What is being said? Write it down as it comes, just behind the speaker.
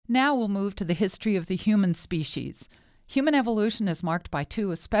Now we'll move to the history of the human species. Human evolution is marked by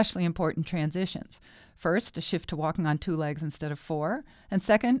two especially important transitions. First, a shift to walking on two legs instead of four, and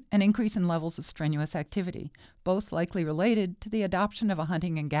second, an increase in levels of strenuous activity, both likely related to the adoption of a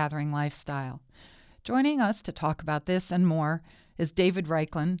hunting and gathering lifestyle. Joining us to talk about this and more is David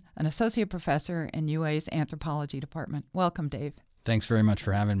Raichlen, an associate professor in UA's anthropology department. Welcome, Dave. Thanks very much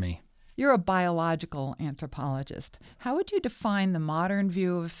for having me. You're a biological anthropologist. How would you define the modern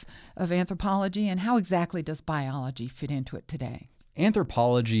view of anthropology, and how exactly does biology fit into it today?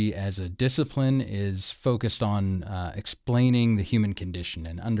 Anthropology as a discipline is focused on explaining the human condition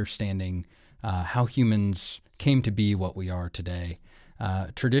and understanding how humans came to be what we are today.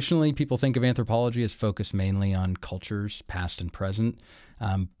 Traditionally, people think of anthropology as focused mainly on cultures, past and present.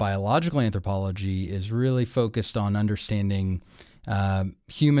 Biological anthropology is really focused on understanding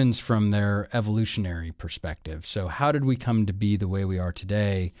humans from their evolutionary perspective. So how did we come to be the way we are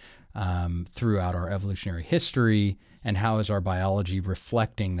today throughout our evolutionary history, and how is our biology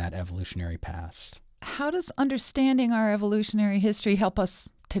reflecting that evolutionary past? How does understanding our evolutionary history help us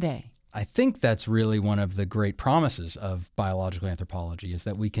today? I think that's really one of the great promises of biological anthropology, is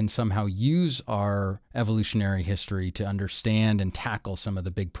that we can somehow use our evolutionary history to understand and tackle some of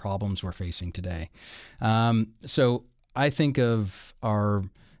the big problems we're facing today. So I think of our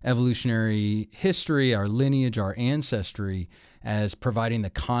evolutionary history, our lineage, our ancestry as providing the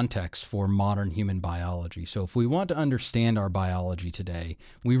context for modern human biology. So if we want to understand our biology today,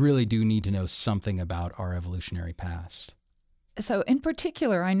 we really do need to know something about our evolutionary past. So in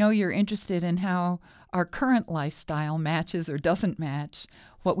particular, I know you're interested in how our current lifestyle matches or doesn't match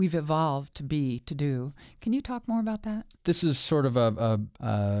what we've evolved to be, to do. Can you talk more about that? This is sort of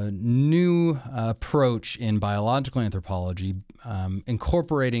a new approach in biological anthropology,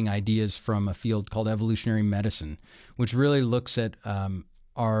 incorporating ideas from a field called evolutionary medicine, which really looks at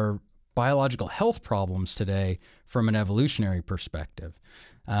our biological health problems today from an evolutionary perspective.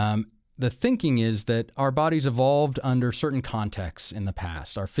 The thinking is that our bodies evolved under certain contexts in the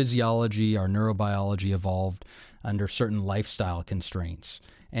past. Our physiology, our neurobiology evolved under certain lifestyle constraints.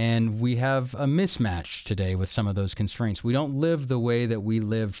 And we have a mismatch today with some of those constraints. We don't live the way that we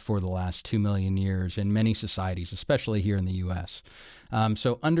lived for the last 2 million years in many societies, especially here in the U.S.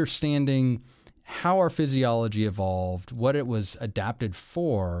 So understanding how our physiology evolved, what it was adapted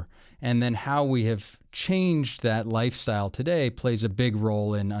for, and then how we have changed that lifestyle today plays a big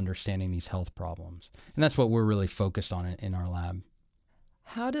role in understanding these health problems. And that's what we're really focused on in our lab.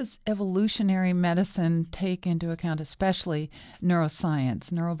 How does evolutionary medicine take into account especially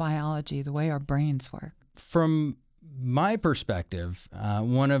neuroscience, neurobiology, the way our brains work? From my perspective,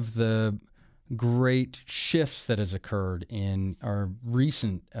 one of the great shifts that has occurred in our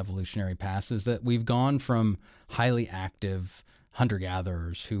recent evolutionary past is that we've gone from highly active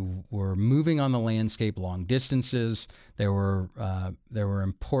hunter-gatherers who were moving on the landscape long distances. There were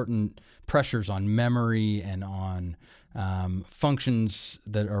important pressures on memory and on functions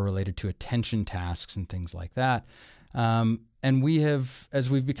that are related to attention tasks and things like that. And we have, as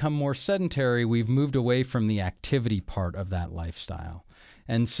we've become more sedentary, we've moved away from the activity part of that lifestyle.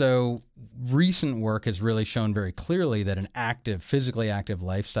 And so recent work has really shown very clearly that an active, physically active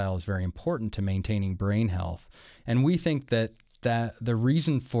lifestyle is very important to maintaining brain health. And we think that the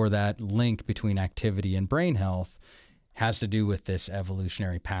reason for that link between activity and brain health has to do with this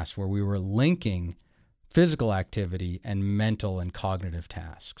evolutionary past where we were linking physical activity and mental and cognitive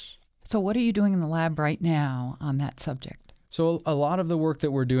tasks. So what are you doing in the lab right now on that subject? So a lot of the work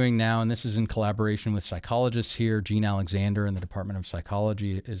that we're doing now, and this is in collaboration with psychologists here, Jean Alexander in the Department of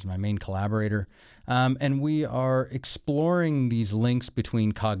Psychology is my main collaborator, and we are exploring these links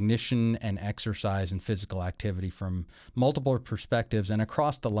between cognition and exercise and physical activity from multiple perspectives and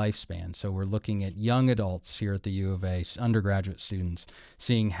across the lifespan. So we're looking at young adults here at the U of A, undergraduate students,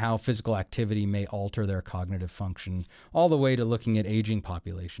 seeing how physical activity may alter their cognitive function, all the way to looking at aging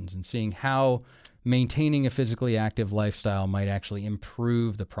populations and seeing how maintaining a physically active lifestyle might actually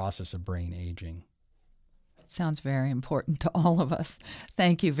improve the process of brain aging. Sounds very important to all of us.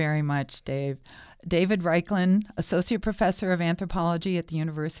 Thank you very much, Dave. David Raichlen, Associate Professor of Anthropology at the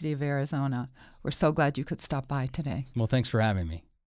University of Arizona. We're so glad you could stop by today. Well, thanks for having me.